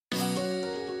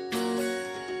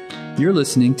You're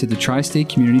listening to the Tri-State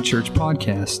Community Church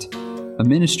Podcast, a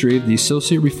ministry of the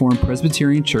Associate Reformed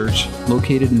Presbyterian Church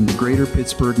located in the greater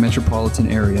Pittsburgh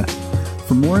metropolitan area.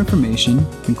 For more information,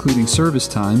 including service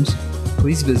times,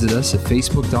 please visit us at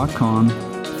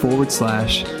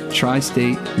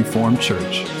facebook.com/Tri-State Reformed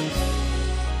Church.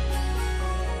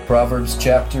 Proverbs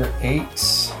chapter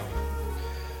 8.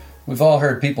 We've all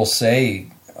heard people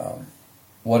say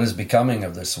what is becoming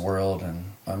of this world,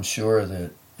 and I'm sure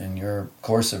that in your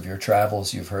course of your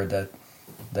travels you've heard that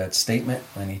statement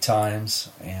many times,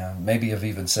 and maybe have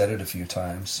even said it a few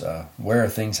times. Where are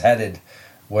things headed?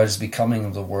 What is becoming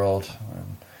of the world?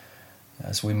 And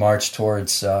as we march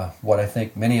towards what I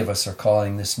think many of us are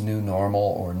calling this new normal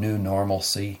or new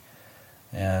normalcy,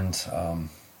 and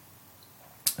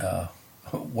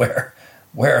where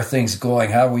are things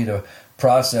going? How are we to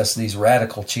process these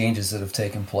radical changes that have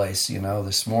taken place?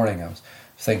 This morning I was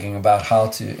thinking about how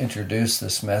to introduce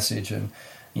this message, and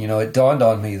it dawned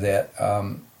on me that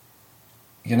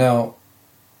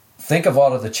think of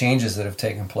all of the changes that have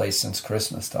taken place since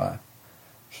Christmas time.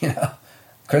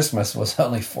 Christmas was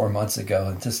only 4 months ago,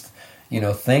 and just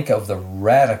think of the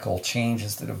radical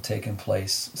changes that have taken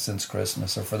place since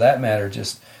Christmas, or for that matter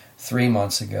just 3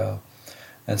 months ago.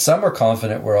 And some are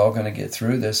confident we're all going to get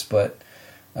through this, but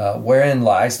wherein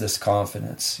lies this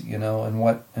confidence, and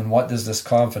what does this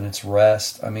confidence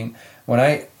rest? I mean, when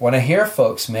I hear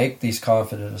folks make these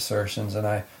confident assertions, and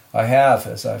I have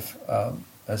as I've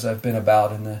been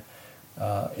about in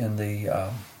the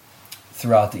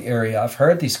throughout the area, I've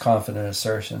heard these confident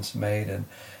assertions made,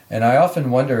 and I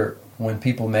often wonder when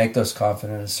people make those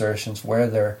confident assertions where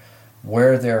their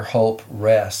hope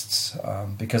rests,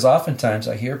 because oftentimes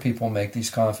I hear people make these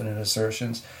confident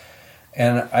assertions,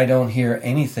 and I don't hear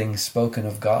anything spoken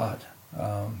of God.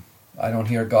 I don't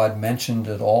hear God mentioned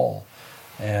at all.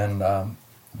 And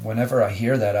whenever I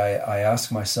hear that, I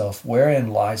ask myself,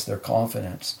 wherein lies their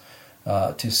confidence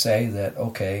to say that,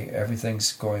 okay,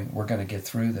 we're going to get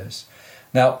through this.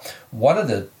 Now, one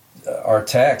of our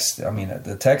texts,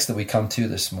 the text that we come to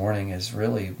this morning is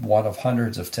really one of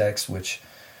hundreds of texts which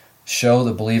show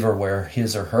the believer where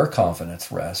his or her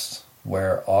confidence rests.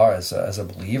 Where as a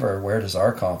believer, where does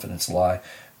our confidence lie?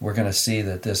 We're going to see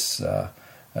that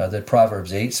that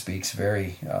Proverbs 8 speaks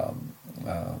very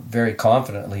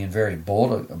confidently and very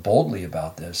boldly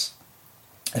about this.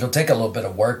 It'll take a little bit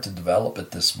of work to develop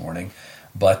it this morning,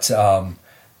 but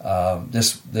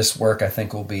this work I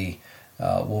think will be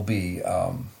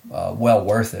well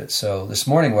worth it. So this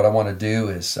morning, what I want to do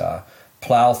is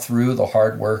plow through the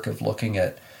hard work of looking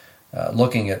at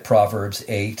Proverbs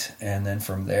 8, and then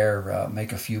from there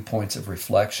make a few points of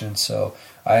reflection. So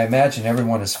I imagine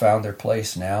everyone has found their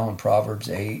place now in Proverbs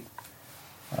 8.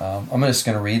 I'm just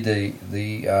going to read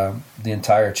the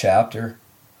entire chapter.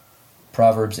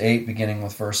 Proverbs 8, beginning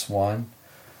with verse 1.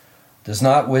 Does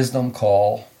not wisdom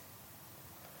call?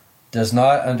 Does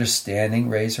not understanding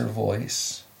raise her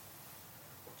voice?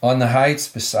 On the heights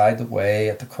beside the way,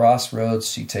 at the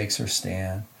crossroads she takes her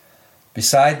stand.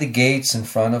 Beside the gates in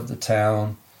front of the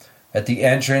town, at the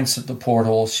entrance of the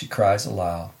portals, she cries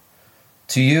aloud.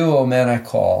 To you, O men, I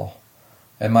call,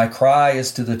 and my cry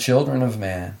is to the children of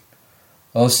man.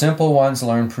 O simple ones,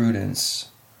 learn prudence.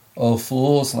 O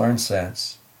fools, learn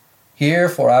sense. Hear,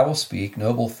 for I will speak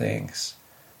noble things,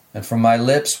 and from my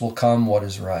lips will come what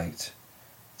is right.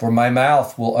 For my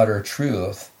mouth will utter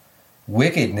truth.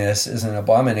 Wickedness is an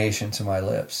abomination to my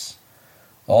lips.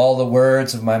 All the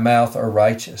words of my mouth are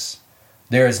righteous.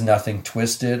 There is nothing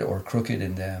twisted or crooked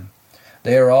in them.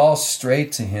 They are all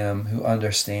straight to him who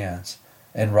understands,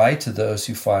 and right to those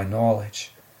who find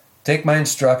knowledge. Take my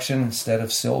instruction instead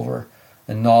of silver,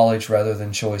 and knowledge rather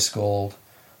than choice gold.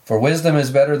 For wisdom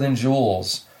is better than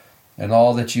jewels, and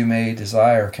all that you may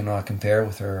desire cannot compare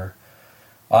with her.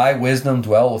 I, wisdom,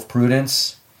 dwell with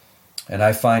prudence, and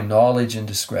I find knowledge and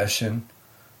discretion.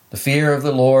 The fear of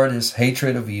the Lord is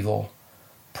hatred of evil.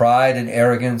 Pride and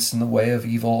arrogance in the way of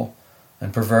evil,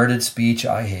 and perverted speech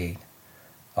I hate.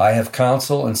 I have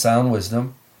counsel and sound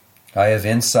wisdom. I have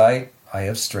insight. I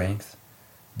have strength.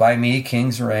 By me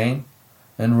kings reign,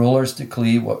 and rulers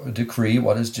decree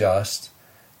what is just.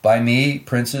 By me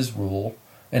princes rule,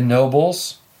 and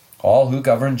nobles, all who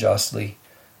govern justly.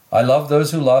 I love those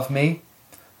who love me,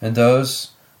 and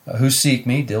those who seek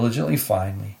me diligently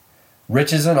find me.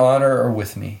 Riches and honor are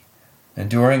with me,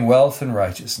 enduring wealth and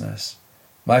righteousness.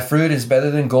 My fruit is better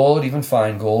than gold, even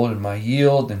fine gold, and my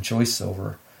yield than choice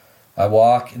silver. I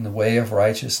walk in the way of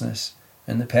righteousness,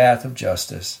 in the path of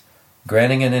justice,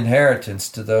 granting an inheritance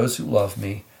to those who love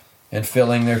me, and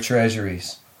filling their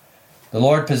treasuries. The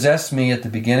Lord possessed me at the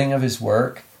beginning of his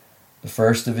work, the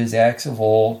first of his acts of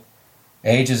old.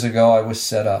 Ages ago I was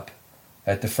set up,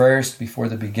 At the first, before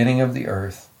the beginning of the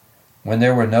earth, when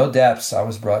there were no depths, I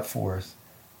was brought forth,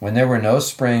 when there were no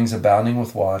springs abounding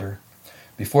with water,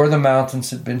 before the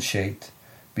mountains had been shaped,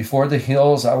 before the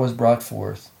hills I was brought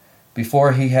forth,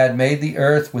 before he had made the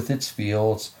earth with its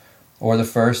fields, or the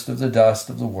first of the dust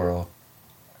of the world.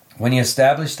 When he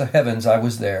established the heavens, I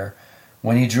was there,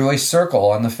 when he drew a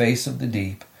circle on the face of the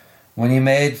deep, when he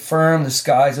made firm the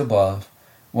skies above,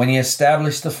 when he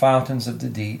established the fountains of the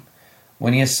deep,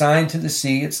 when he assigned to the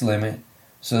sea its limit,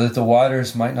 so that the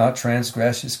waters might not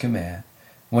transgress his command,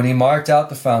 when he marked out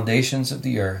the foundations of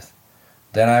the earth.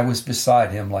 Then I was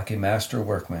beside him like a master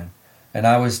workman, and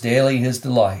I was daily his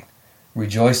delight,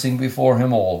 rejoicing before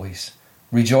him always,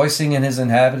 rejoicing in his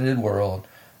inhabited world,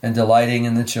 and delighting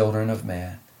in the children of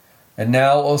man. And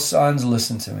now, O sons,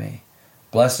 listen to me.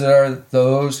 Blessed are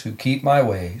those who keep my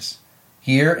ways.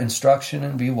 Hear instruction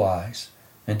and be wise,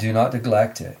 and do not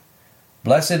neglect it.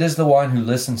 Blessed is the one who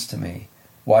listens to me,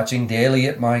 watching daily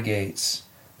at my gates,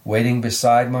 waiting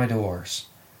beside my doors.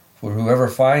 For whoever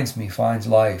finds me finds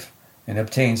life, and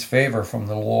obtains favor from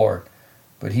the Lord.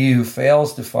 But he who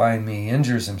fails to find me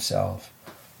injures himself,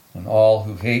 and all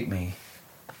who hate me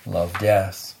love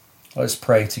death. Let's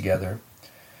pray together.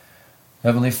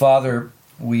 Heavenly Father,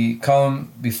 we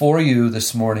come before you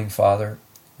this morning, Father,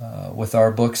 with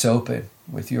our books open,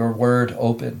 with your word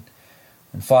open.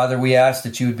 And Father, we ask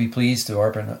that you would be pleased to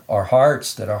open our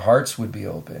hearts, that our hearts would be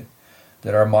open,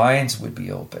 that our minds would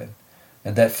be open,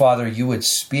 and that, Father, you would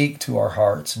speak to our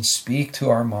hearts and speak to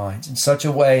our minds in such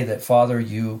a way that, Father,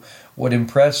 you would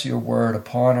impress your word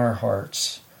upon our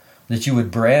hearts, that you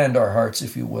would brand our hearts,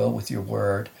 if you will, with your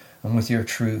word and with your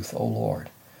truth, O Lord.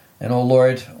 And, O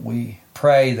Lord, we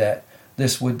pray that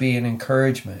this would be an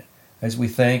encouragement as we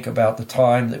think about the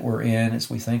time that we're in, as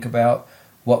we think about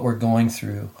what we're going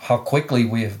through, how quickly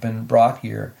we have been brought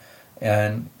here,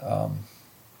 and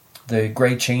the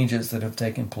great changes that have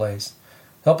taken place.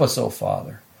 Help us, O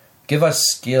Father. Give us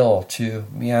skill to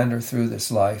meander through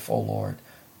this life, O Lord.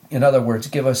 In other words,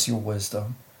 give us your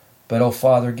wisdom. But, O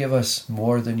Father, give us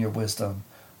more than your wisdom,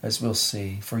 as we'll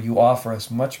see, for you offer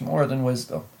us much more than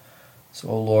wisdom. So,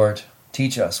 O Lord,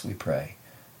 teach us, we pray.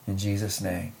 In Jesus'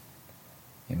 name,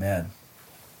 amen.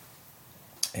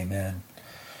 Amen.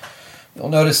 You'll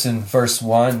notice in verse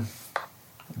 1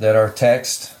 that our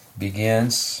text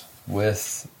begins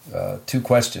with two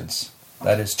questions.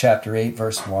 That is chapter 8,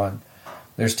 verse 1.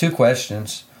 There's two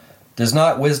questions. Does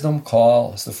not wisdom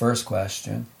call is the first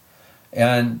question.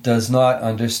 And does not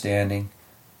understanding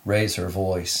raise her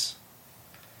voice?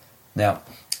 Now,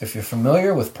 if you're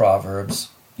familiar with Proverbs,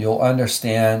 you'll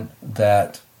understand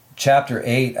that chapter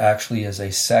 8 actually is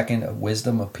a second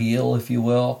wisdom appeal, if you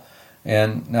will.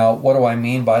 And now, what do I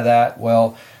mean by that?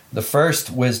 Well, the first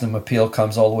wisdom appeal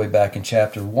comes all the way back in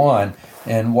chapter 1.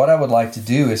 And what I would like to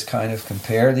do is kind of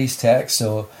compare these texts.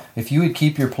 So if you would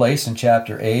keep your place in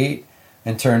chapter 8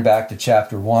 and turn back to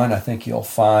chapter 1, I think you'll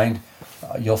find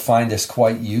this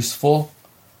quite useful.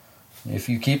 If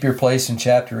you keep your place in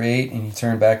chapter 8 and you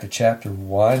turn back to chapter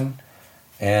 1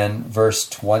 and verse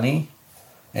 20,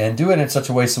 and do it in such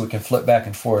a way so we can flip back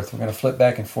and forth. We're going to flip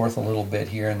back and forth a little bit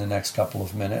here in the next couple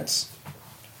of minutes.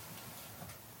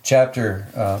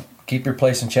 Keep your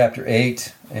place in chapter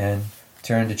 8 and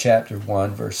turn to chapter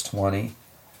 1, verse 20.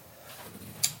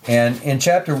 And in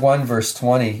chapter 1, verse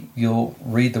 20, you'll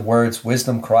read the words,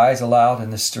 wisdom cries aloud in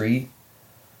the street.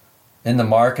 In the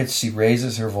markets she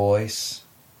raises her voice.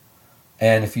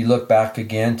 And if you look back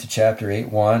again to chapter 8,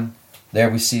 1, there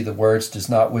we see the words, does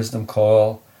not wisdom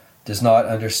call, does not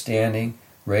understanding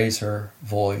raise her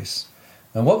voice.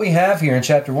 And what we have here in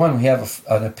chapter 1, we have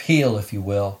an appeal, if you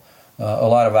will. A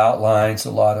lot of outlines, a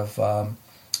lot of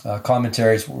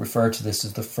commentaries will refer to this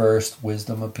as the first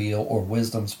wisdom appeal or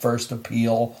wisdom's first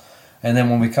appeal. And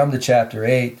then when we come to chapter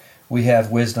 8, we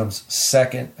have wisdom's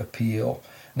second appeal.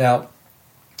 Now,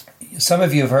 some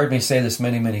of you have heard me say this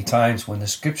many, many times. When the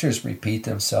scriptures repeat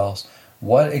themselves,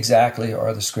 what exactly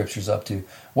are the scriptures up to?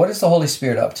 What is the Holy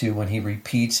Spirit up to when he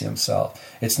repeats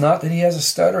himself? It's not that he has a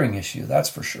stuttering issue, that's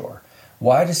for sure.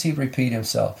 Why does he repeat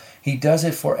himself? He does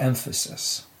it for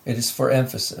emphasis. It is for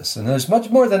emphasis. And there's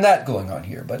much more than that going on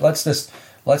here, but let's just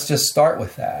start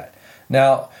with that.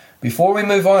 Now, before we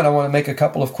move on, I want to make a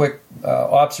couple of quick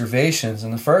observations.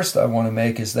 And the first I want to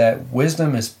make is that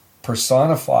wisdom is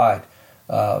personified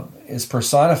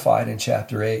in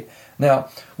chapter 8. Now,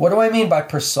 what do I mean by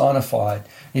personified?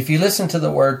 If you listen to the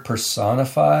word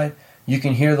personified, you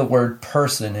can hear the word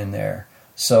person in there.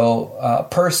 So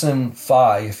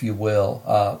personify, if you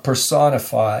will,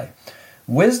 personify.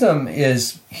 Wisdom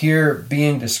is here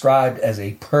being described as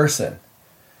a person.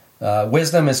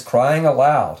 Wisdom is crying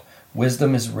aloud.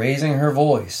 Wisdom is raising her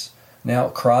voice. Now,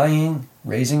 crying,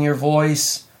 raising your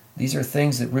voice, these are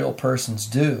things that real persons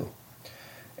do.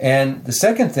 And the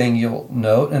second thing you'll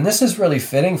note, and this is really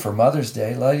fitting for Mother's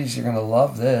Day, ladies, you're going to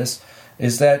love this,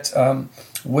 is that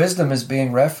wisdom is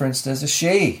being referenced as a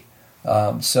she.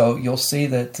 So you'll see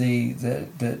that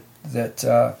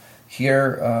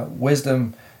here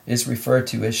wisdom is referred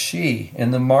to as she.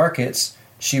 In the markets,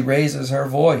 she raises her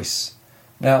voice.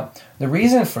 Now, the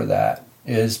reason for that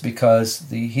is because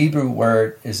the Hebrew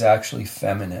word is actually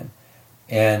feminine,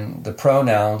 and the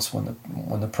pronouns, when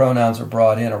the pronouns are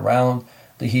brought in around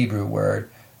the Hebrew word,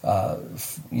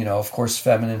 of course,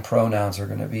 feminine pronouns are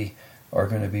going to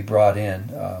be brought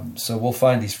in. So we'll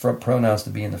find these pronouns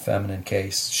to be in the feminine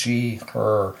case, she,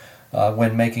 her,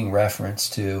 when making reference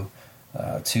to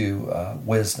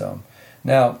wisdom.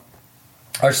 Now,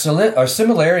 our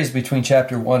similarities between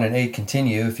chapter 1 and 8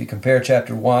 continue. If you compare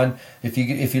chapter 1, if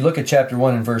you look at chapter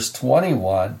 1 and verse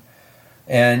 21,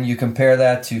 and you compare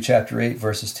that to chapter 8,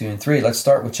 verses 2 and 3. Let's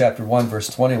start with chapter 1, verse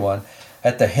 21.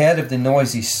 At the head of the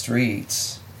noisy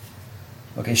streets,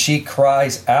 okay, she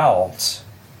cries out.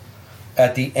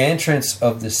 At the entrance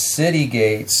of the city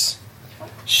gates,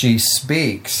 she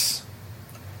speaks.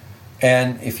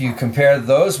 And if you compare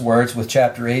those words with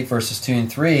chapter 8, verses 2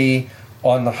 and 3,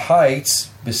 on the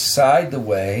heights beside the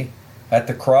way, at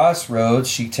the crossroads,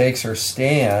 she takes her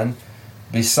stand.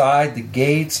 Beside the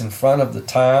gates in front of the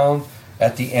town,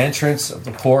 at the entrance of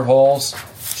the portholes,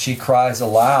 she cries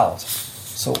aloud.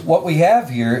 So what we have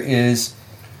here is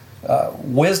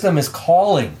wisdom is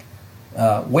calling.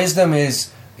 Wisdom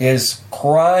is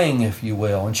crying, if you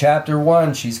will. In chapter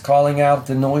 1, she's calling out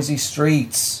the noisy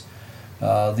streets,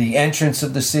 the entrance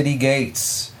of the city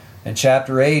gates. In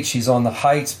chapter 8, she's on the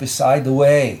heights beside the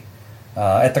way,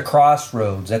 at the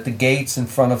crossroads, at the gates in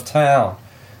front of town.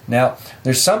 Now,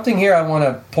 there's something here I want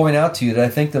to point out to you that I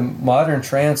think the modern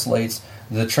translations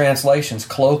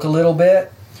cloak a little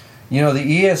bit. You know,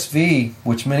 the ESV,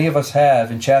 which many of us have,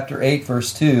 in chapter 8,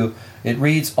 verse 2, it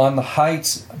reads, on the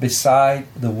heights beside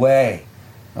the way.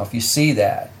 Now, if you see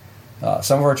that,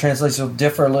 some of our translations will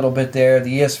differ a little bit there.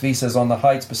 The ESV says, on the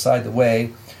heights beside the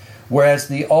way. Whereas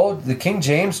the King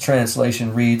James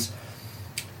translation reads,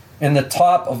 in the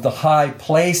top of the high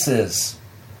places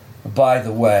by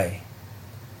the way.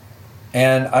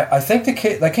 And I think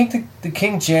the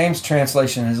King James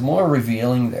translation is more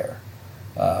revealing there.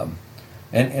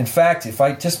 And in fact, if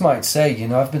I just might say,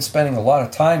 I've been spending a lot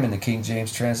of time in the King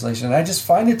James translation, and I just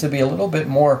find it to be a little bit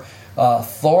more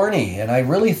thorny, and I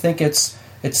really think it's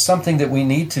something that we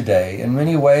need today. In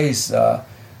many ways,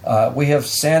 we have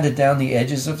sanded down the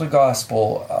edges of the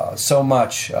gospel so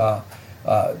much.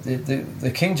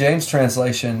 The King James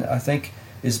translation, I think,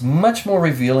 is much more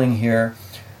revealing here,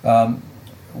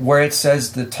 where it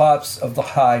says the tops of the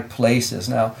high places.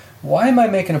 Now, why am I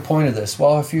making a point of this?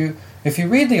 Well, if you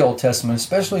read the Old Testament,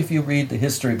 especially if you read the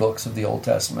history books of the Old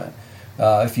Testament,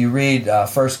 if you read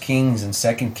 1 Kings and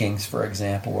 2 Kings, for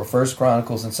example, or 1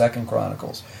 Chronicles and 2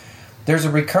 Chronicles, there's a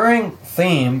recurring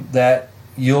theme that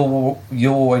you'll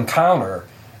encounter,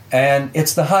 and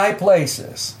it's the high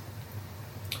places.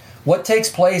 What takes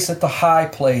place at the high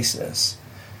places?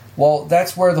 Well,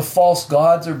 that's where the false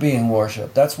gods are being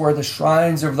worshipped. That's where the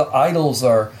shrines of the idols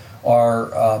are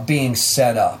being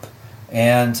set up.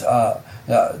 And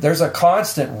there's a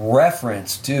constant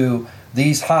reference to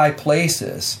these high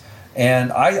places.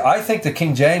 And I think the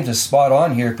King James is spot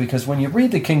on here, because when you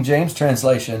read the King James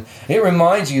translation, it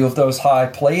reminds you of those high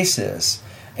places.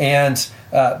 And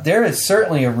there is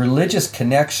certainly a religious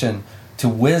connection to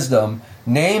wisdom,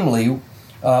 namely,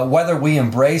 whether we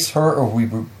embrace her or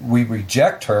we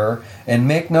reject her. And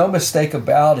make no mistake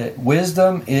about it,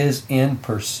 wisdom is in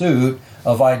pursuit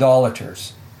of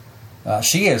idolaters.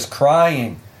 She is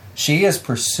crying. She is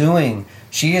pursuing.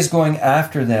 She is going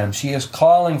after them. She is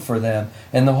calling for them.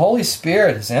 And the Holy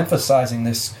Spirit is emphasizing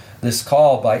this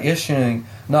call by issuing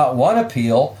not one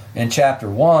appeal in chapter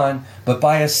 1, but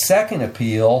by a second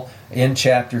appeal in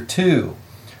chapter 2.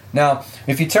 Now,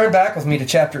 if you turn back with me to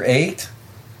chapter 8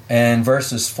 and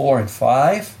verses 4 and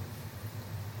 5,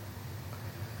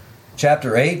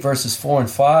 chapter 8, verses 4 and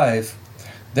 5,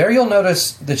 there you'll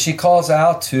notice that she calls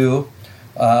out to,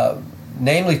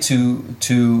 namely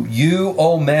to you,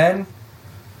 O men,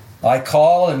 I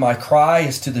call, and my cry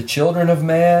is to the children of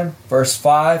man. Verse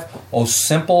 5, O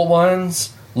simple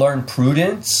ones, learn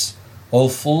prudence. O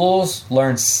fools,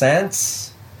 learn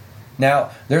sense. Now,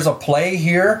 there's a play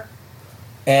here,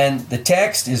 and the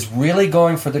text is really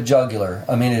going for the jugular.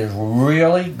 I mean, it is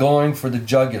really going for the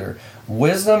jugular.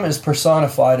 Wisdom is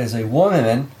personified as a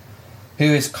woman who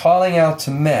is calling out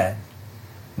to men.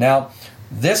 Now,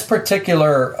 this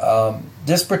particular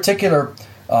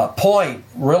point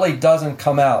really doesn't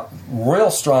come out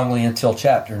real strongly until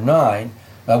chapter 9.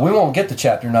 We won't get to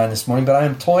chapter 9 this morning, but I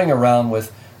am toying around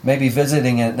with maybe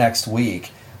visiting it next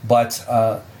week. But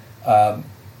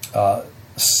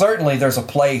certainly there's a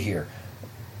play here.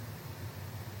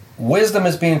 Wisdom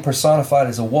is being personified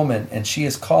as a woman, and she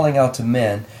is calling out to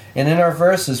men. And in our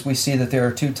verses, we see that there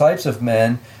are two types of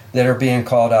men that are being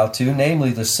called out to,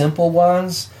 namely the simple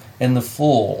ones and the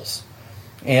fools.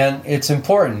 And it's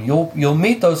important. You'll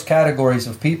meet those categories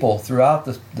of people throughout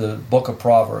the book of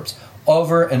Proverbs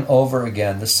over and over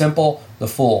again. The simple, the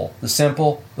fool. The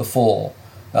simple, the fool.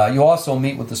 You also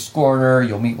meet with the scorner.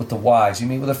 You'll meet with the wise. You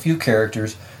meet with a few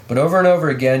characters. But over and over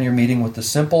again, you're meeting with the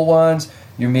simple ones.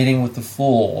 You're meeting with the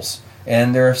fools.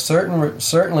 And there are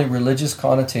certainly religious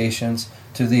connotations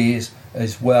to these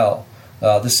as well.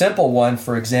 The simple one,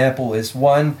 for example, is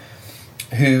one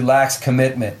who lacks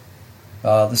commitment.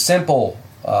 The simple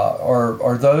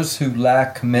are those who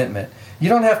lack commitment. You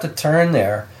don't have to turn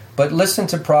there, but listen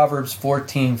to Proverbs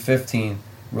 14:15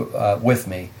 with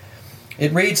me.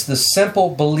 It reads, "The simple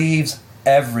believes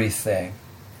everything."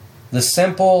 The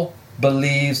simple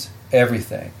believes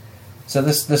everything. So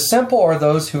the simple are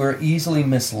those who are easily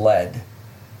misled.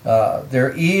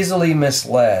 They're easily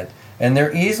misled. And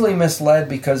they're easily misled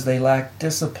because they lack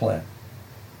discipline.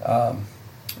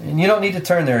 And you don't need to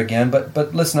turn there again,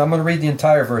 but listen, I'm going to read the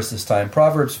entire verse this time.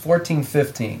 Proverbs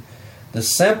 14:15. "The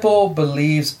simple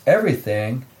believes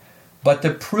everything, but the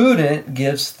prudent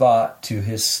gives thought to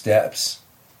his steps."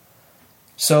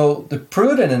 So the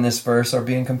prudent in this verse are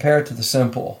being compared to the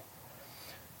simple.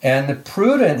 And the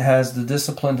prudent has the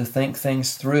discipline to think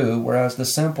things through, whereas the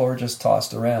simple are just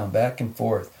tossed around, back and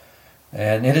forth.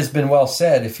 And it has been well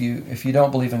said, if you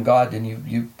don't believe in God, then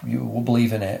you will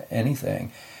believe in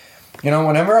anything.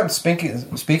 Whenever I'm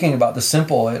speaking about the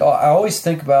simple, I always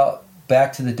think about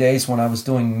back to the days when I was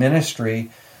doing ministry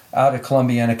out at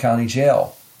Columbiana County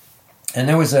Jail. And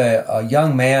there was a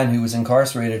young man who was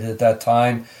incarcerated at that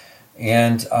time,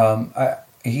 and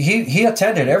he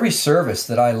attended every service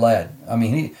that I led. I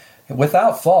mean,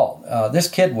 without fault. This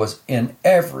kid was in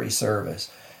every service.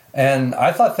 And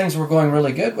I thought things were going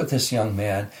really good with this young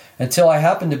man until I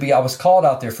was called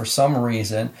out there for some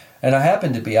reason, and I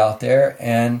happened to be out there,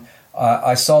 and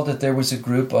I saw that there was a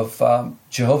group of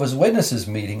Jehovah's Witnesses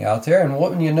meeting out there, and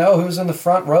wouldn't you know who's in the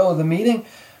front row of the meeting?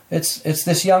 It's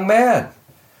this young man.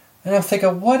 And I'm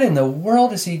thinking, what in the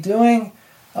world is he doing?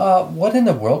 What in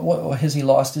the world? What, has he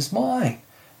lost his mind?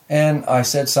 And I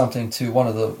said something to one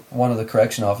of the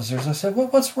correction officers. I said,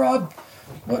 "What's Rob?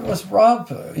 What was Rob?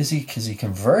 Is he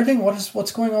converting?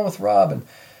 What's going on with Rob?"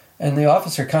 And the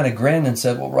officer kind of grinned and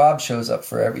said, "Well, Rob shows up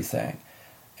for everything."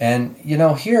 And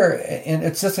here, and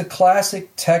it's just a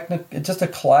classic textbook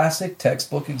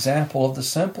example of the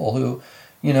simple who,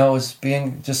 is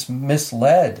being just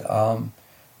misled.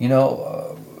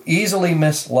 Easily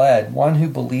misled. One who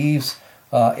believes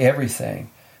everything.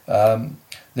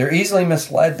 They're easily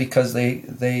misled because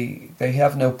they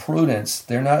have no prudence.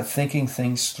 They're not thinking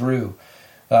things through.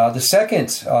 The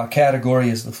second category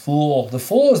is the fool. The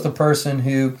fool is the person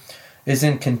who is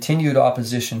in continued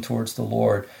opposition towards the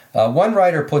Lord. One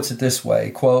writer puts it this way,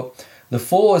 quote, "The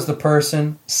fool is the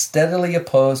person steadily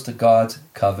opposed to God's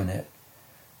covenant."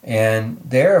 And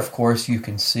there, of course, you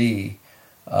can see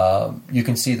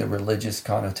the religious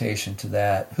connotation to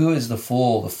that. Who is the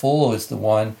fool? The fool is the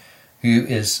one who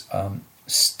is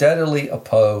steadily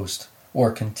opposed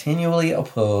or continually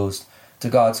opposed to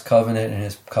God's covenant and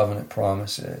his covenant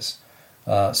promises.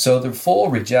 So the fool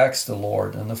rejects the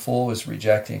Lord, and the fool is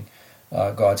rejecting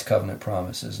God's covenant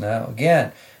promises. Now,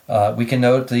 again, we can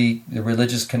note the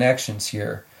religious connections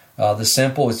here. The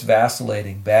simple is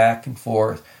vacillating back and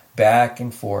forth,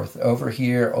 over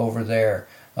here, over there,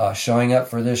 showing up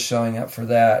for this, showing up for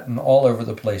that, and all over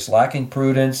the place, lacking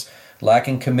prudence,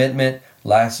 lacking commitment,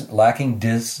 lacking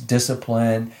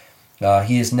discipline.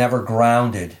 He is never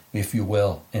grounded, if you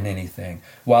will, in anything,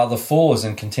 while the fool is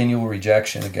in continual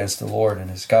rejection against the Lord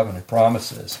and his covenant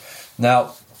promises.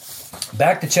 Now,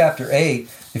 back to chapter 8,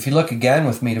 if you look again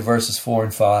with me to verses 4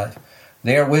 and 5,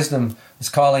 there wisdom is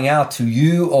calling out, "To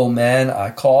you, O man,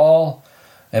 I call,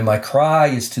 and my cry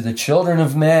is to the children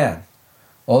of man.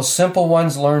 O simple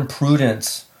ones, learn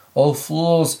prudence. O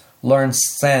fools, learn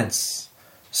sense."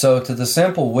 So to the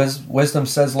simple, wisdom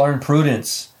says learn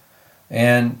prudence.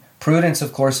 And prudence,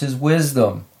 of course, is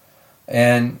wisdom.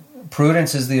 And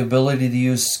prudence is the ability to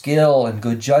use skill and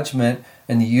good judgment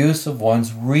in the use of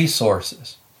one's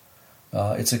resources.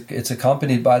 It's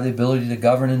accompanied by the ability to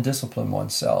govern and discipline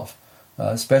oneself,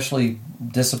 especially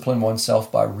discipline oneself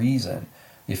by reason,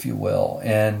 if you will.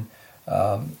 And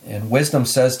And wisdom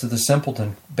says to the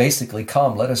simpleton, basically,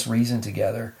 come, let us reason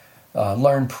together.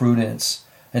 Learn prudence.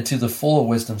 And to the fool,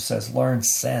 wisdom says, learn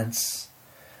sense.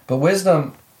 But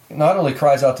wisdom not only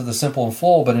cries out to the simple and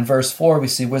fool, but in verse 4 we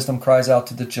see wisdom cries out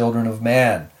to the children of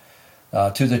man.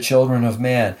 To the children of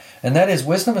man. And that is,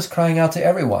 wisdom is crying out to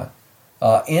everyone,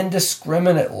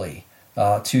 indiscriminately,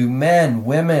 to men,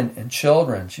 women, and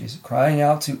children. She's crying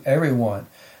out to everyone.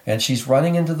 And she's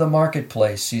running into the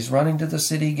marketplace. She's running to the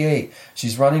city gate.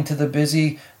 She's running to the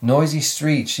busy, noisy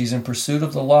streets. She's in pursuit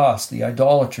of the lost, the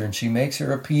idolater. And she makes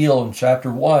her appeal in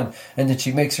chapter 1. And then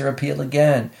she makes her appeal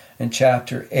again in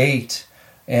chapter 8.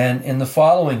 And in the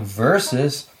following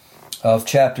verses of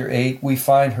chapter 8, we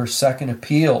find her second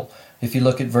appeal. If you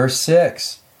look at verse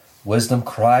 6, wisdom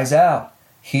cries out,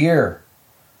 hear,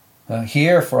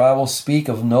 hear, for I will speak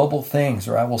of noble things,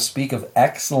 or I will speak of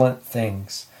excellent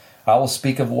things. I will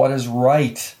speak of what is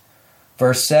right.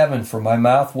 Verse 7, for my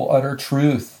mouth will utter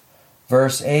truth.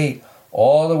 Verse 8,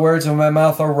 all the words of my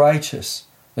mouth are righteous.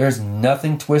 There's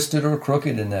nothing twisted or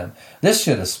crooked in them. This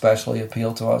should especially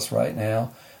appeal to us right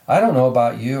now. I don't know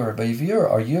about you, but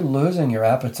are you losing your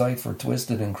appetite for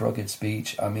twisted and crooked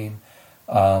speech? I mean,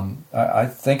 I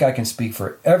think I can speak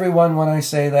for everyone when I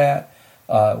say that.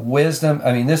 Wisdom,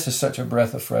 I mean, this is such a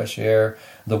breath of fresh air.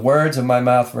 The words of my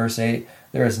mouth, verse 8,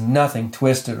 there is nothing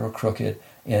twisted or crooked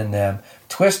in them.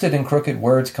 Twisted and crooked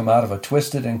words come out of a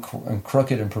twisted and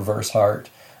crooked and perverse heart.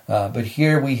 But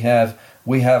here we have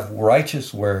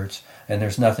righteous words, and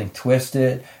there's nothing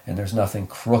twisted and there's nothing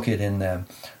crooked in them.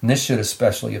 And this should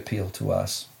especially appeal to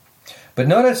us. But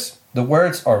notice the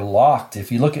words are locked.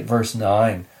 If you look at verse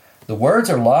 9, the words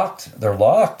are locked. They're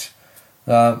locked.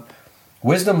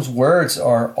 Wisdom's words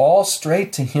are all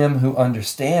straight to him who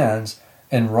understands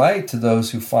and right to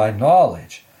those who find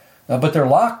knowledge. But they're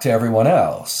locked to everyone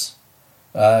else.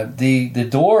 The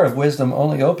door of wisdom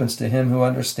only opens to him who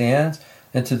understands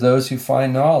and to those who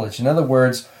find knowledge. In other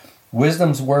words,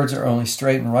 wisdom's words are only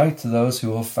straight and right to those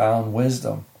who have found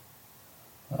wisdom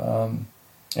and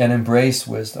embrace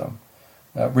wisdom.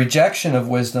 Rejection of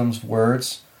wisdom's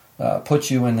words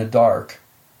puts you in the dark.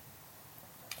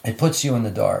 It puts you in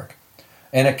the dark.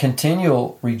 And a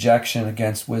continual rejection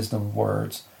against wisdom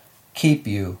words keep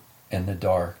you in the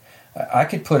dark. I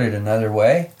could put it another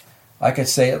way. I could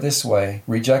say it this way.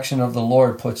 Rejection of the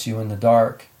Lord puts you in the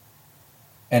dark.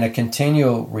 And a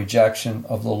continual rejection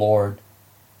of the Lord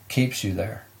keeps you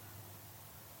there.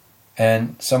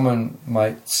 And someone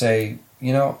might say,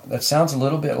 that sounds a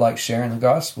little bit like sharing the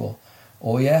gospel.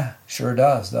 Oh yeah, sure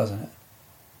does, doesn't it?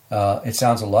 It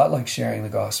sounds a lot like sharing the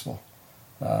gospel.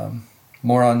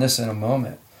 More on this in a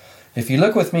moment. If you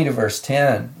look with me to verse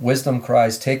 10, wisdom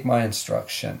cries, take my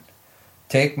instruction.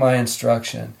 Take my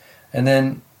instruction. And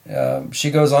then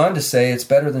she goes on to say it's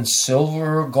better than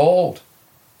silver or gold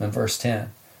in verse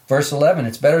 10. Verse 11,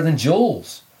 it's better than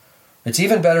jewels. It's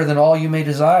even better than all you may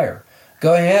desire.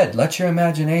 Go ahead, let your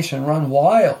imagination run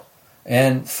wild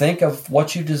and think of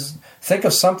think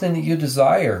of something that you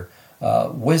desire.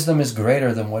 Wisdom is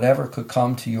greater than whatever could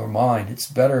come to your mind. It's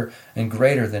better and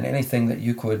greater than anything that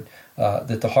you could,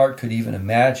 that the heart could even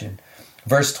imagine.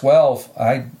 Verse 12,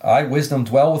 I wisdom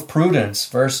dwell with prudence.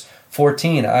 Verse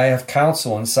 14, I have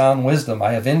counsel and sound wisdom.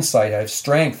 I have insight, I have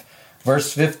strength.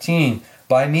 Verse 15,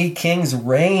 by me kings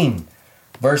reign.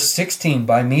 Verse 16,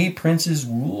 by me princes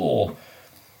rule.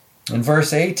 In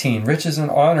verse 18, riches and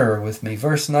honor are with me.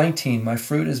 Verse 19, my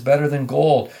fruit is better than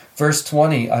gold. Verse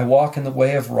 20, I walk in the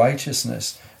way of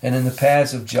righteousness and in the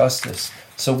paths of justice.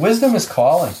 So wisdom is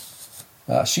calling.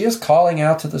 She is calling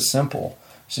out to the simple.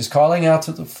 She's calling out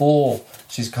to the fool.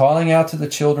 She's calling out to the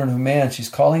children of man. She's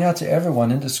calling out to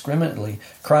everyone indiscriminately,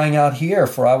 crying out, here,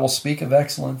 for I will speak of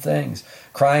excellent things.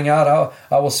 Crying out,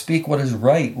 I will speak what is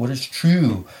right, what is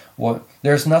true.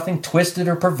 There's nothing twisted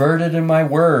or perverted in my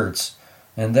words.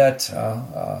 And that,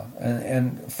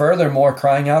 and furthermore,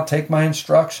 crying out, take my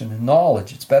instruction and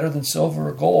knowledge. It's better than silver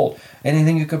or gold.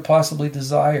 Anything you could possibly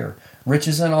desire.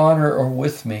 Riches and honor are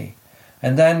with me.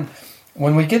 And then,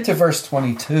 when we get to verse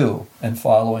 22 and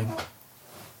following,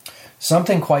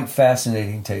 something quite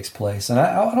fascinating takes place. And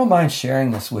I don't mind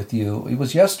sharing this with you. It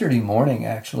was yesterday morning,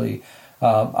 actually.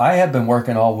 I had been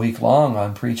working all week long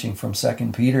on preaching from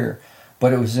 2 Peter.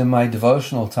 But it was in my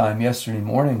devotional time yesterday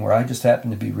morning where I just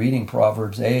happened to be reading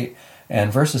Proverbs 8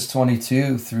 and verses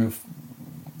 22 through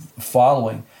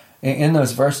following. In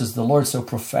those verses, the Lord so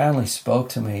profoundly spoke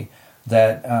to me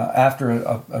that after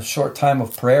a short time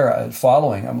of prayer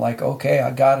following, I'm like, okay, I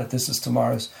got it. This is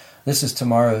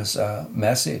tomorrow's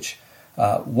message.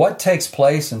 What takes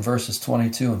place in verses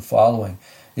 22 and following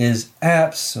is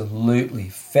absolutely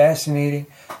fascinating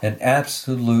and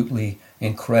absolutely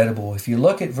incredible. If you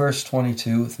look at verse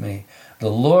 22 with me, the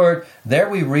Lord, there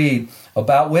we read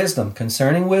about wisdom,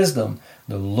 concerning wisdom.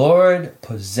 The Lord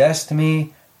possessed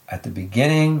me at the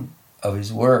beginning of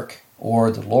his work,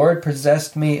 or the Lord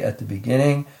possessed me at the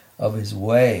beginning of his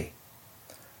way,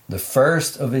 the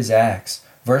first of his acts.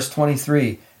 Verse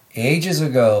 23, ages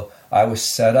ago I was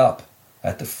set up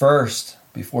at the first,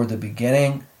 before the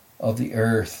beginning of the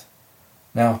earth.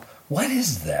 Now, what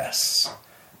is this?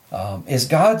 Is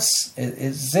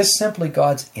this simply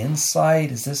God's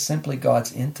insight? Is this simply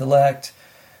God's intellect?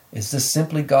 Is this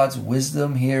simply God's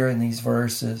wisdom here in these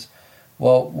verses?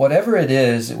 Well, whatever it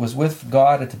is, it was with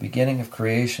God at the beginning of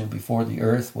creation, before the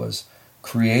earth was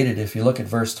created. If you look at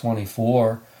verse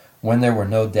 24, when there were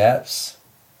no depths,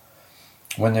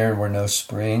 when there were no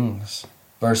springs.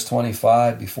 Verse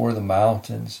 25, before the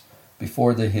mountains,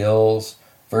 before the hills.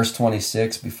 Verse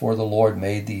 26, before the Lord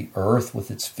made the earth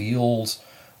with its fields,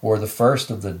 or the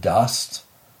first of the dust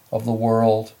of the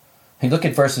world. You look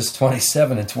at verses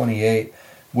 27 and 28.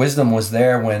 Wisdom was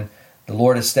there when the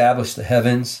Lord established the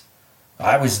heavens.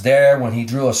 I was there when he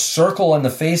drew a circle on the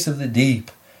face of the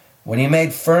deep, when he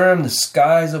made firm the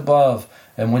skies above,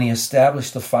 and when he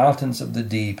established the fountains of the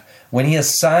deep, when he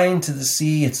assigned to the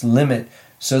sea its limit,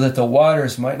 so that the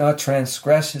waters might not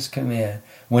transgress his command,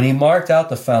 when he marked out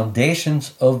the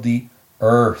foundations of the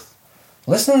earth.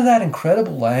 Listen to that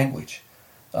incredible language,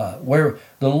 where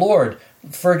the Lord,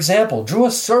 for example, drew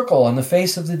a circle on the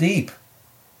face of the deep.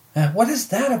 What is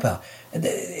that about?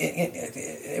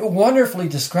 It wonderfully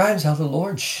describes how the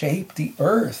Lord shaped the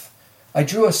earth. I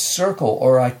drew a circle,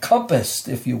 or I compassed,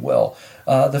 if you will,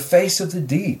 the face of the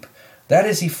deep. That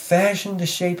is, he fashioned the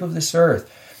shape of this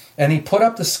earth. And he put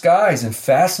up the skies and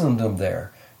fastened them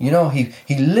there. You know, he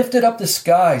lifted up the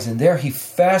skies, and there he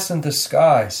fastened the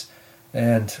skies.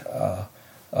 And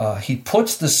he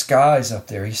puts the skies up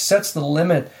there. He sets the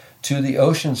limit to the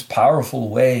ocean's powerful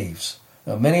waves.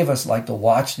 Now, many of us like to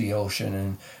watch the ocean,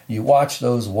 and you watch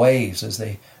those waves as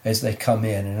they come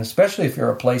in. And especially if you're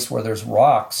a place where there's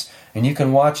rocks, and you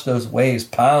can watch those waves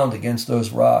pound against those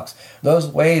rocks. Those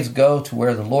waves go to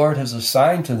where the Lord has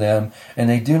assigned to them, and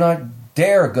they do not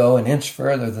dare go an inch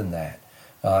further than that.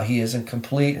 He is in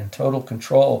complete and total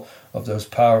control of those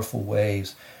powerful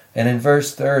waves. And in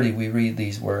verse 30 we read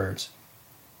these words,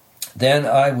 Then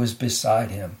I was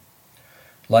beside him,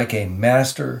 like a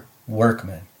master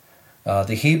workman.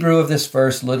 The Hebrew of this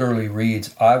verse literally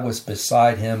reads, I was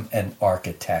beside him an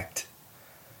architect.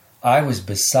 I was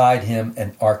beside him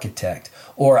an architect.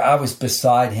 Or I was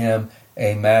beside him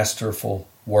a masterful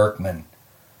workman.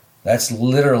 That's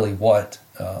literally what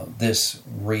this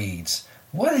reads.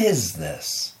 What is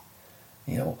this?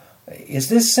 You know, is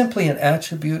this simply an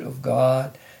attribute of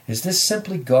God? Is this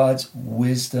simply God's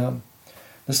wisdom?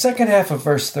 The second half of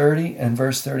verse 30 and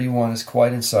verse 31 is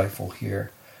quite insightful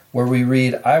here, where we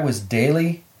read, I was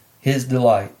daily his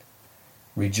delight,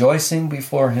 rejoicing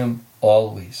before him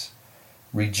always,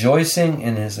 rejoicing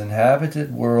in his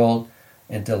inhabited world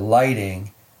and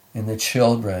delighting in the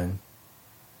children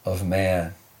of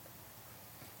man.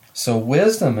 So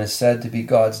wisdom is said to be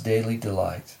God's daily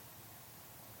delight.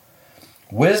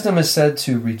 Wisdom is said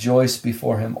to rejoice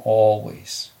before him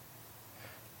always.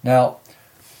 Now,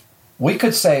 we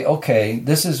could say, okay,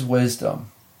 this is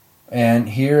wisdom, and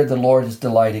here the Lord is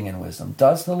delighting in wisdom.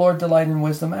 Does the Lord delight in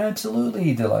wisdom? Absolutely,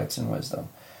 he delights in wisdom.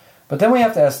 But then we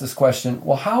have to ask this question,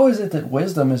 well, how is it that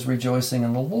wisdom is rejoicing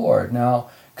in the Lord? Now,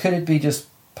 could it be just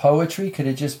poetry? Could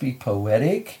it just be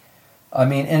poetic? I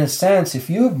mean, in a sense, if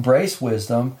you embrace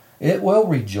wisdom, it will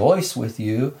rejoice with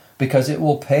you because it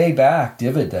will pay back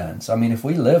dividends. I mean, if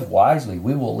we live wisely,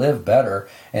 we will live better.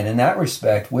 And in that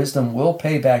respect, wisdom will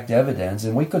pay back dividends.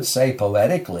 And we could say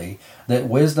poetically that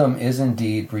wisdom is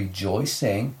indeed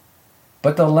rejoicing.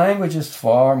 But the language is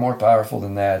far more powerful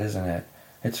than that, isn't it?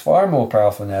 It's far more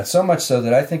powerful than that. So much so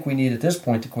that I think we need at this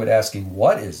point to quit asking,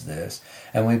 what is this?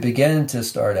 And we begin to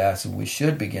start asking, we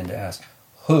should begin to ask,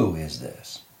 who is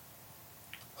this?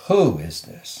 Who is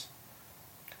this?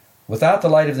 Without the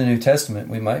light of the New Testament,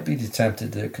 we might be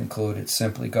tempted to conclude it's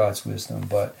simply God's wisdom.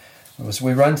 But as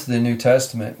we run to the New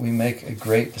Testament, we make a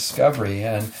great discovery.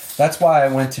 And that's why I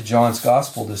went to John's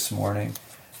Gospel this morning.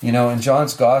 You know, in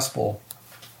John's Gospel,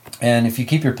 and if you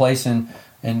keep your place in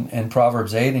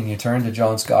Proverbs 8 and you turn to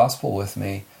John's Gospel with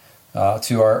me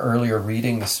to our earlier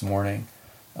reading this morning,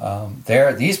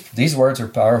 these words are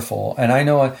powerful. And I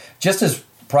know just as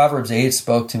Proverbs 8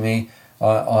 spoke to me,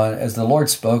 as the Lord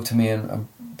spoke to me in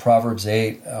Proverbs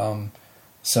 8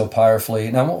 so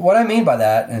powerfully. Now, what I mean by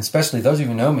that, and especially those of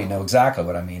you who know me know exactly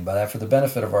what I mean by that, for the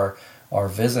benefit of our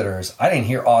visitors, I didn't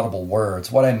hear audible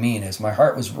words. What I mean is my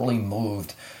heart was really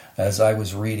moved as I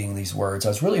was reading these words. I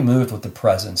was really moved with the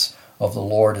presence of the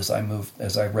Lord as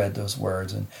I read those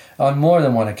words. And on more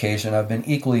than one occasion, I've been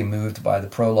equally moved by the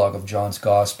prologue of John's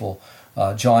Gospel,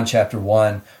 John chapter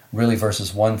 1, really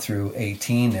verses 1 through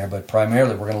 18 there, but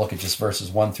primarily we're going to look at just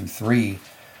verses 1 through 3,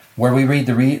 where we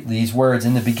read these words,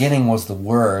 "In the beginning was the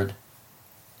Word,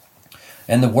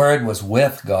 and the Word was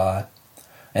with God,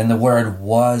 and the Word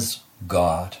was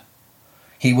God.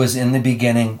 He was in the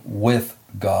beginning with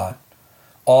God.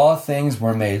 All things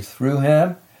were made through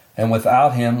him, and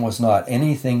without him was not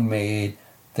anything made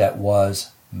that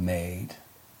was made."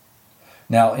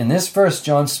 Now, in this verse,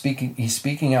 he's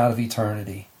speaking out of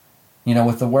eternity.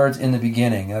 With the words "in the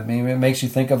beginning." I mean, it makes you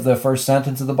think of the first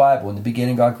sentence of the Bible. In the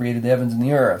beginning, God created the heavens and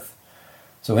the earth.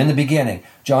 So in the beginning,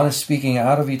 John is speaking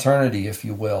out of eternity, if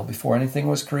you will, before anything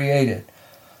was created.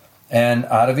 And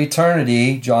out of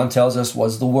eternity, John tells us,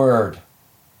 was the Word.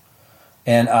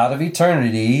 And out of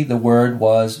eternity, the Word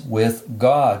was with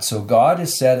God. So God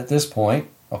is said at this point,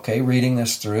 reading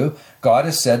this through, God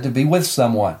is said to be with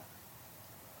someone.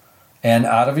 And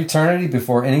out of eternity,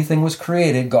 before anything was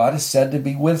created, God is said to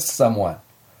be with someone.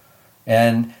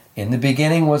 And in the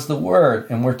beginning was the Word,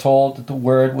 and we're told that the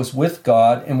Word was with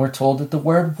God, and we're told that the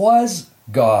Word was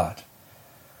God.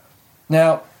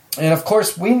 Now, and of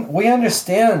course, we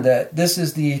understand that this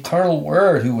is the eternal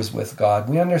Word who was with God.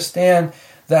 We understand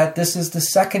that this is the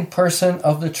second person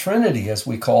of the Trinity, as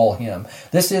we call him.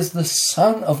 This is the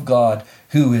Son of God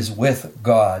who is with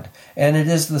God. And it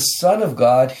is the Son of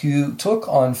God who took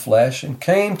on flesh and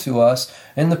came to us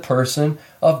in the person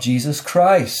of Jesus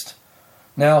Christ.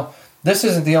 Now, this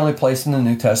isn't the only place in the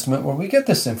New Testament where we get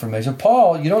this information.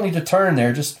 Paul, you don't need to turn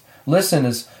there, just listen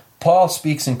as Paul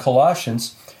speaks in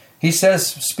Colossians. He says,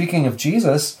 speaking of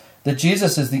Jesus, that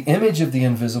Jesus is the image of the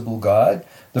invisible God,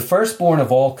 the firstborn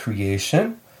of all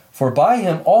creation. For by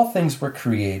him all things were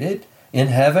created, in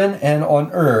heaven and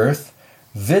on earth,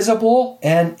 visible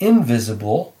and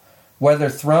invisible, whether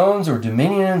thrones or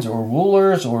dominions or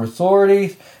rulers or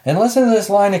authorities. And listen to this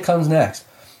line that comes next.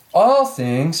 All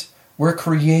things were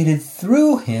created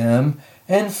through him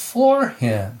and for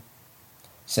him.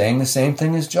 Saying the same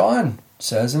thing as John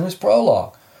says in his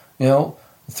prologue.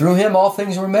 Through him all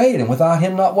things were made, and without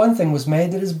him not one thing was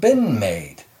made that has been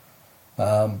made.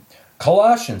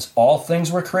 Colossians, all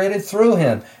things were created through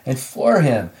him and for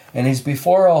him, and he's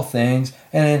before all things,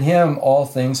 and in him all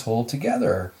things hold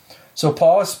together. So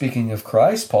Paul is speaking of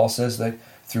Christ. Paul says that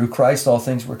through Christ all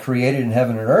things were created in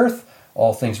heaven and earth.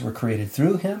 All things were created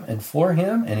through him and for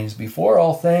him, and he's before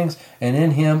all things, and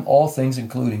in him all things,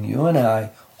 including you and I,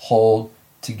 hold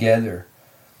together.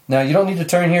 Now, you don't need to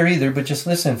turn here either, but just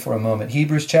listen for a moment.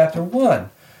 Hebrews chapter 1,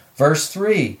 verse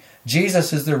 3.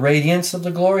 Jesus is the radiance of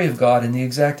the glory of God and the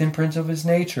exact imprint of his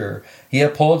nature. He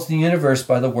upholds the universe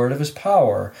by the word of his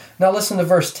power. Now listen to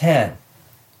verse 10.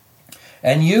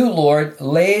 And you, Lord,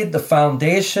 laid the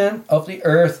foundation of the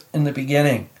earth in the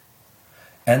beginning,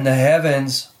 and the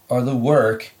heavens are the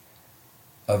work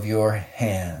of your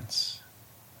hands.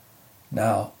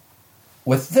 Now,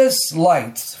 with this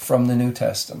light from the New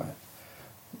Testament,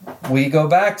 we go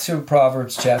back to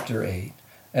Proverbs chapter 8,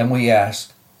 and we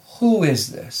ask, who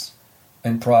is this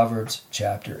in Proverbs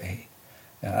chapter 8?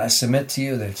 And I submit to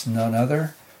you that it's none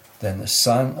other than the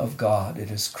Son of God.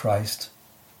 It is Christ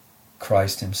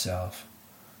himself.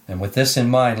 And with this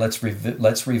in mind, let's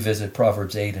revisit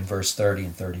Proverbs 8 in verse 30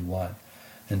 and 31.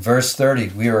 In verse 30,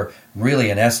 we are really,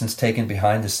 in essence, taken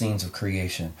behind the scenes of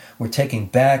creation. We're taken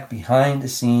back behind the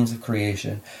scenes of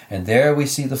creation. And there we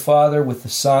see the Father with the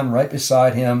Son right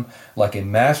beside him, like a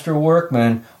master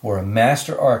workman or a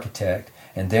master architect.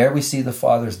 And there we see the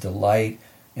Father's delight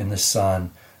in the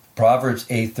Son. Proverbs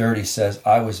 8:30 says,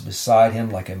 I was beside him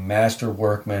like a master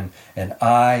workman, and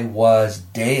I was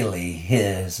daily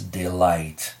his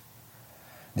delight.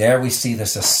 There we see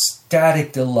this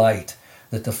ecstatic delight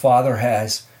that the Father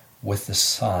has with the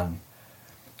Son.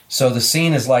 So the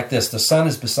scene is like this. The Son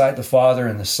is beside the Father,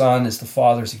 and the Son is the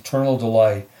Father's eternal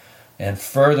delight. And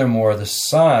furthermore, the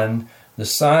Son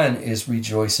is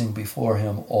rejoicing before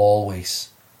him always.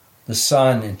 The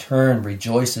Son, in turn,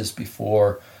 rejoices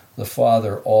before the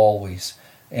Father always.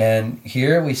 And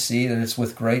here we see that it's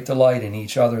with great delight in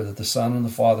each other that the Son and the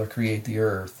Father create the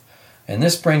earth. And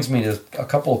this brings me to a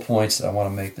couple of points that I want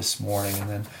to make this morning, and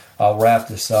then I'll wrap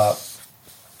this up.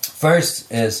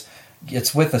 First is,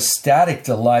 it's with ecstatic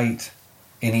delight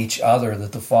in each other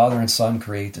that the Father and Son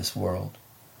create this world.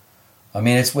 I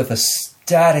mean, it's with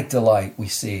ecstatic delight we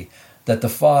see that the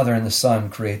Father and the Son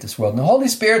create this world. And the Holy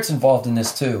Spirit's involved in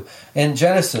this too. In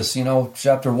Genesis,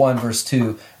 chapter 1, verse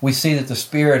 2, we see that the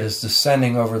Spirit is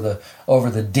descending over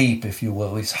the deep, if you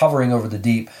will. He's hovering over the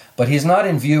deep. But he's not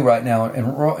in view right now.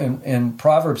 In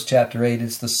Proverbs chapter 8,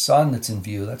 it's the Son that's in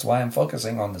view. That's why I'm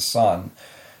focusing on the Son.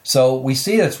 So we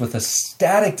see this with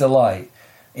ecstatic delight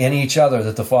in each other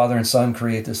that the Father and Son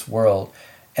create this world.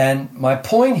 And my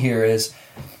point here is,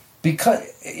 because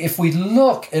if we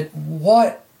look at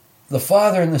what the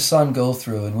Father and the Son go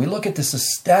through, and we look at this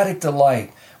ecstatic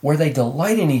delight where they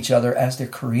delight in each other as they're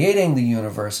creating the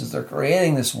universe, as they're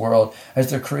creating this world, as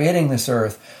they're creating this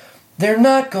earth, they're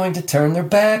not going to turn their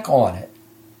back on it.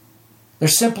 They're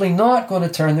simply not going to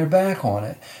turn their back on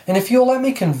it. And if you'll let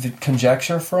me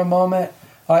conjecture for a moment,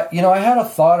 I had a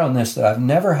thought on this that I've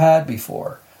never had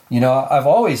before. I've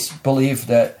always believed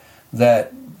that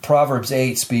Proverbs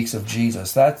 8 speaks of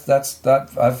Jesus. I've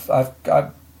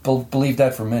believed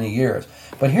that for many years.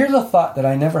 But here's a thought that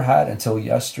I never had until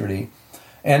yesterday,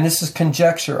 and this is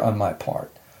conjecture on my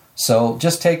part. So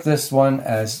just take this one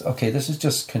as, okay, this is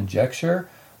just conjecture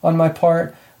on my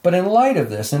part. But in light of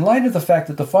this, in light of the fact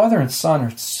that the Father and Son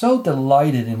are so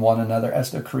delighted in one another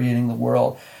as they're creating the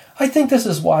world, I think this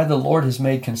is why the Lord has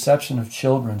made conception of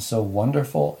children so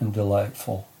wonderful and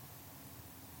delightful.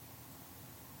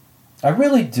 I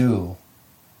really do.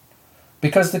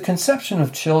 Because the conception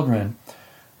of children,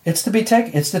 it's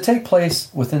to take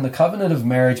place within the covenant of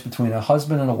marriage between a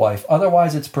husband and a wife.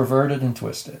 Otherwise, it's perverted and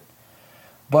twisted.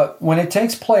 But when it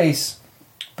takes place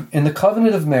in the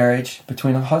covenant of marriage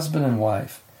between a husband and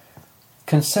wife,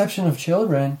 conception of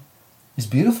children is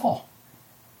beautiful.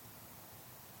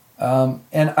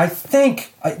 And I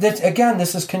think, again,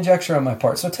 this is conjecture on my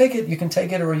part. So take it, you can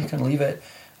take it or you can leave it.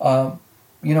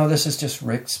 This is just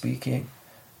Rick speaking.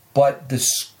 But the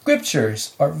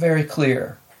scriptures are very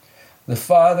clear. The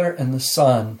Father and the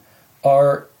Son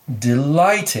are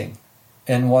delighting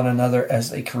in one another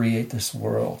as they create this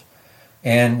world.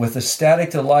 And with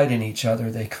ecstatic delight in each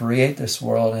other, they create this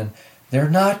world, and they're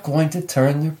not going to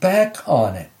turn their back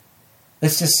on it.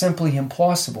 It's just simply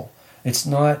impossible. It's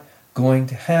not going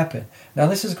to happen. Now,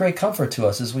 this is great comfort to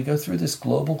us as we go through this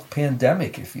global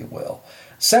pandemic, if you will.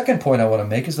 Second point I want to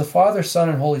make is the Father, Son,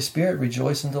 and Holy Spirit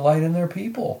rejoice and delight in their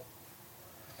people.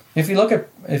 If you look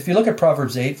at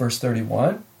Proverbs 8, verse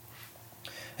 31,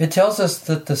 it tells us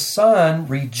that the Son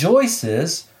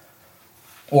rejoices,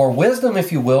 or wisdom,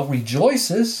 if you will,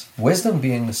 rejoices. Wisdom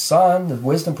being the Son, the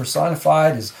wisdom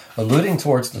personified is alluding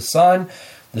towards the Son.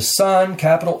 The Son,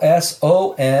 capital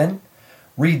S-O-N,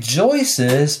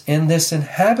 rejoices in this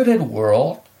inhabited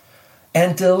world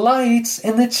and delights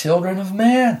in the children of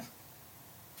man.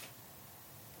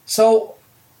 So,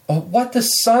 what the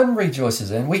Son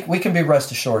rejoices in, we can be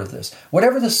rest assured of this.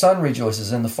 Whatever the Son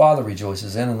rejoices in, the Father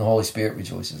rejoices in, and the Holy Spirit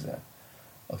rejoices in.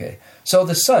 Okay, so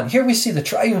the Son, here we see the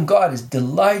triune God is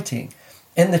delighting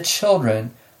in the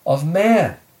children of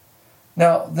man.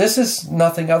 Now, this is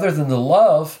nothing other than the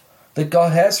love that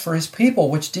God has for his people,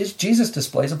 which Jesus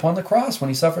displays upon the cross when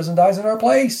he suffers and dies in our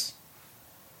place.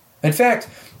 In fact,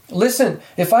 listen,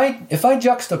 if I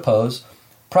juxtapose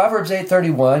Proverbs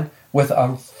 8:31 with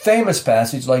a famous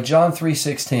passage like John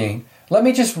 3:16,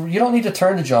 you don't need to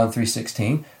turn to John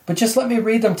 3:16, but just let me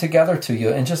read them together to you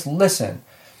and just listen.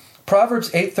 Proverbs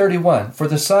 8:31, for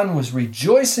the Son was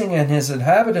rejoicing in his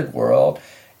inhabited world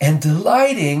and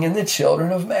delighting in the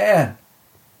children of man.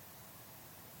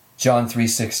 John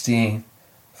 3:16,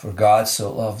 for God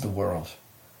so loved the world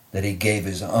that he gave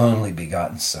his only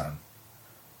begotten Son,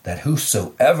 that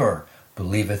whosoever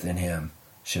believeth in him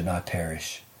should not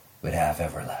perish, but have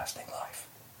everlasting life.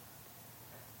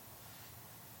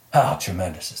 How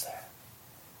tremendous is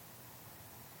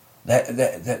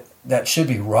that? That should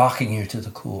be rocking you to the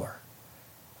core.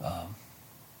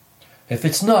 If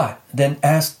it's not, then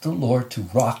ask the Lord to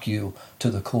rock you to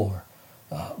the core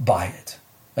by it.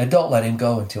 And don't let him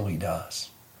go until he does.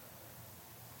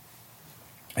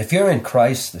 If you're in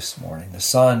Christ this morning, the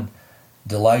Son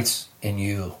delights in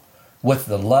you with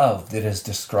the love that is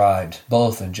described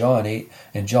both in John 8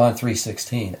 and John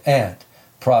 3:16 and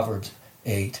Proverbs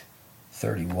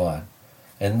 8:31.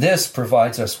 And this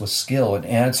provides us with skill in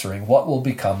answering what will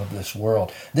become of this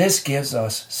world. This gives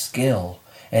us skill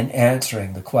in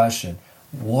answering the question,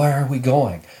 where are we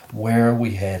going? Where are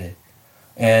we headed?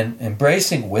 And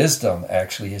embracing wisdom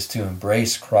actually is to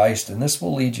embrace Christ, and this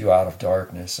will lead you out of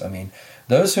darkness. I mean,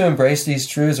 those who embrace these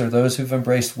truths are those who've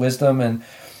embraced wisdom, and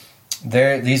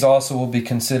these also will be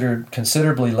considered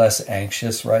considerably less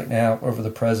anxious right now over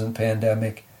the present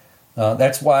pandemic.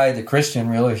 That's why the Christian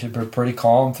really should be pretty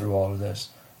calm through all of this.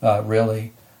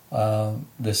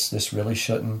 This really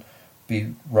shouldn't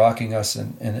be rocking us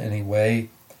in any way.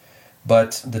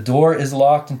 But the door is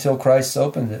locked until Christ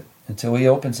opens it, until he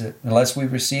opens it. Unless we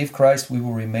receive Christ, we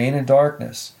will remain in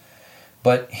darkness.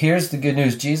 But here's the good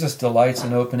news. Jesus delights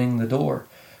in opening the door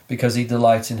because he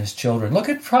delights in his children. Look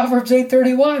at Proverbs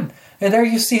 8:31. And there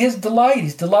you see his delight.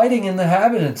 He's delighting in the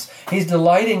inhabitants. He's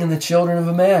delighting in the children of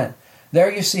a man.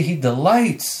 There you see he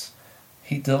delights.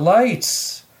 He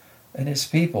delights in his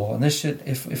people. And this should,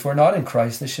 if we're not in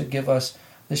Christ, this should give us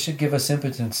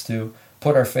impotence to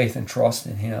put our faith and trust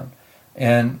in him.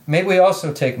 And may we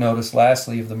also take notice,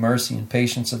 lastly, of the mercy and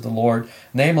patience of the Lord,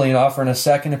 namely in offering a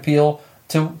second appeal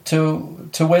to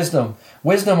wisdom.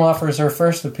 Wisdom offers her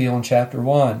first appeal in chapter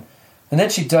 1, and then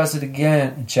she does it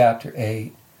again in chapter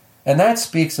 8. And that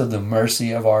speaks of the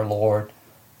mercy of our Lord.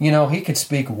 You know, he could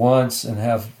speak once and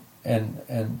have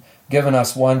and given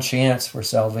us one chance for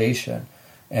salvation,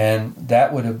 and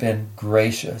that would have been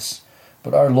gracious.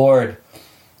 But our Lord,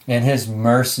 in his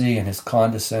mercy and his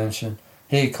condescension,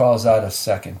 he calls out a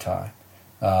second time.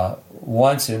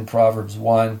 Once in Proverbs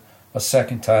 1, a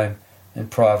second time in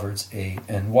Proverbs 8.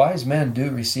 And wise men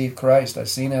do receive Christ. I've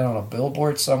seen it on a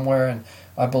billboard somewhere, and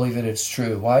I believe it is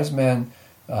true. Wise men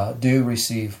do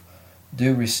receive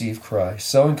Christ.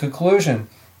 So in conclusion,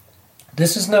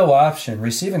 this is no option.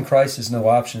 Receiving Christ is no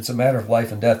option. It's a matter of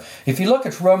life and death. If you look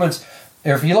at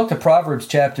Proverbs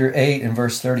chapter 8 and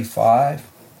verse 35,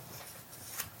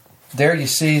 there you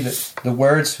see that the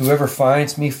words, whoever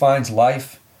finds me finds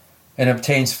life and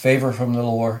obtains favor from the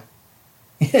Lord.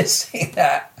 You see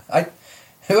that?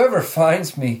 Whoever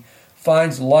finds me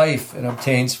finds life and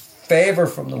obtains favor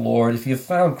from the Lord. If you've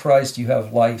found Christ, you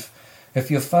have life.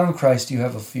 If you've found Christ, you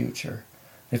have a future.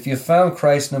 If you've found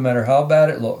Christ, no matter how bad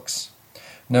it looks,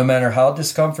 no matter how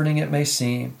discomforting it may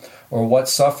seem, or what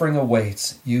suffering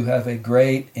awaits, you have a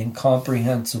great,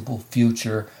 incomprehensible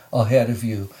future ahead of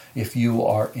you if you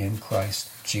are in Christ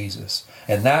Jesus.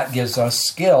 And that gives us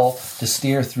skill to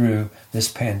steer through this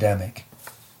pandemic.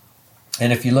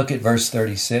 And if you look at verse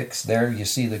 36, there you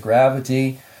see the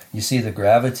gravity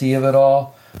of it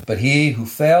all. But he who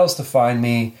fails to find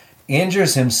me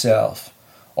injures himself.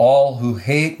 All who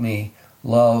hate me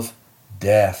love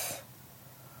death.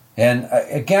 And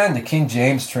again, the King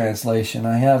James translation,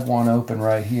 I have one open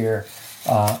right here.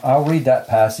 I'll read that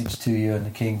passage to you in the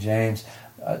King James.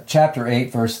 Chapter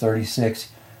 8, verse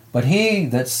 36. But he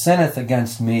that sinneth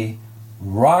against me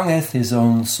wrongeth his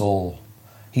own soul.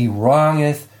 He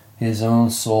wrongeth his own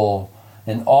soul.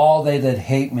 And all they that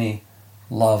hate me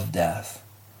love death.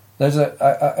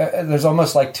 There's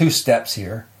almost like two steps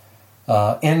here.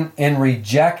 In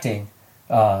rejecting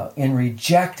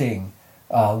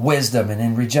wisdom and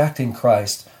in rejecting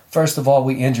Christ, first of all,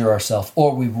 we injure ourselves,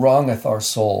 or we wrongeth our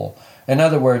soul. In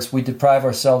other words, we deprive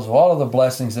ourselves of all of the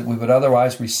blessings that we would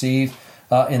otherwise receive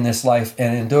in this life,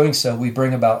 and in doing so, we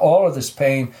bring about all of this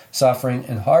pain, suffering,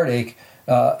 and heartache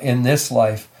in this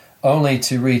life, only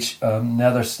to reach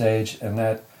another stage, and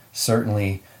that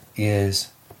certainly is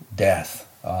death.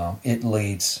 It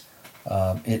leads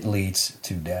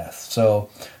to death. So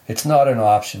it's not an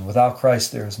option. Without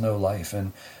Christ, there is no life.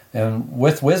 And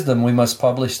with wisdom, we must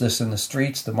publish this in the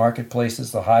streets, the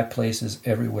marketplaces, the high places,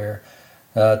 everywhere.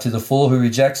 To the fool who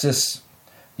rejects this,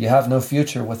 you have no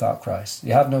future without Christ.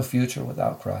 You have no future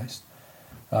without Christ.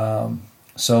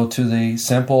 So to the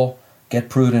simple, get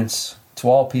prudence. To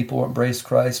all people, embrace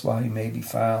Christ while he may be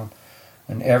found.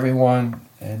 And everyone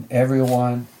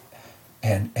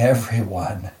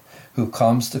who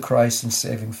comes to Christ in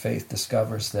saving faith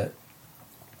discovers that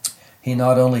he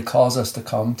not only calls us to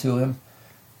come to him,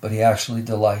 but he actually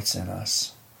delights in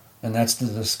us. And that's the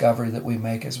discovery that we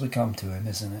make as we come to him,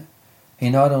 isn't it? He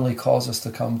not only calls us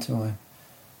to come to him,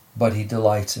 but he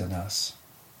delights in us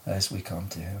as we come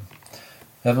to him.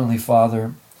 Heavenly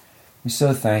Father, we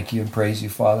so thank you and praise you,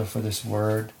 Father, for this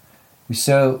word. We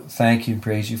so thank you and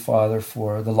praise you, Father,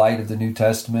 for the light of the New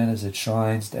Testament as it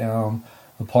shines down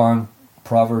upon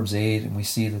Proverbs 8, and we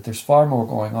see that there's far more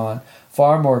going on,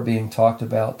 far more being talked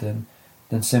about than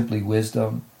simply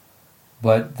wisdom.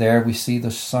 But there we see the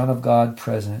Son of God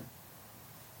present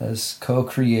as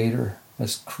co-creator,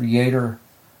 as creator,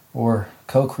 or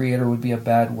co-creator would be a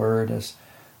bad word, as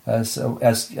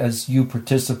you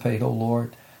participate, O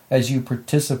Lord, as you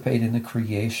participate in the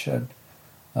creation.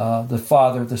 The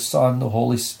Father, the Son, the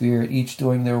Holy Spirit, each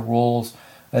doing their roles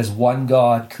as one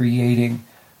God, creating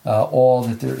all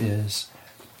that there is.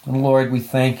 And Lord, we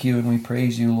thank you and we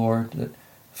praise you, Lord, that,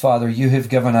 Father, you have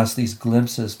given us these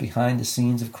glimpses behind the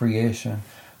scenes of creation,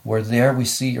 where there we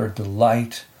see your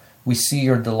delight. We see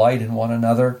your delight in one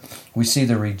another. We see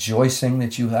the rejoicing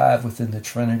that you have within the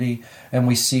Trinity, and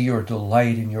we see your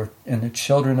delight in the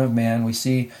children of man. We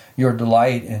see your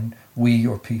delight in we,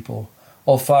 your people.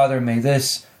 Oh, Father, may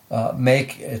this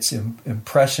make its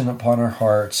impression upon our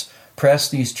hearts. Press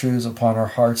these truths upon our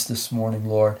hearts this morning,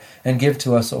 Lord, and give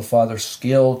to us, oh Father,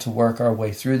 skill to work our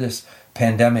way through this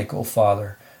pandemic, oh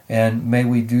Father. And may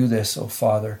we do this, oh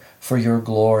Father, for your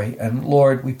glory. And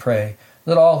Lord, we pray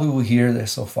that all who will hear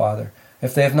this, oh Father,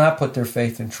 if they have not put their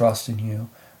faith and trust in you,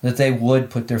 that they would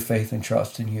put their faith and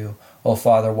trust in you, oh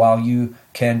Father, while you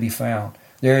can be found.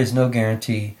 There is no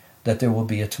guarantee that there will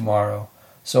be a tomorrow.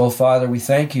 So, oh Father, we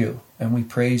thank you and we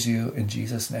praise you in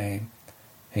Jesus' name.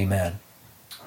 Amen.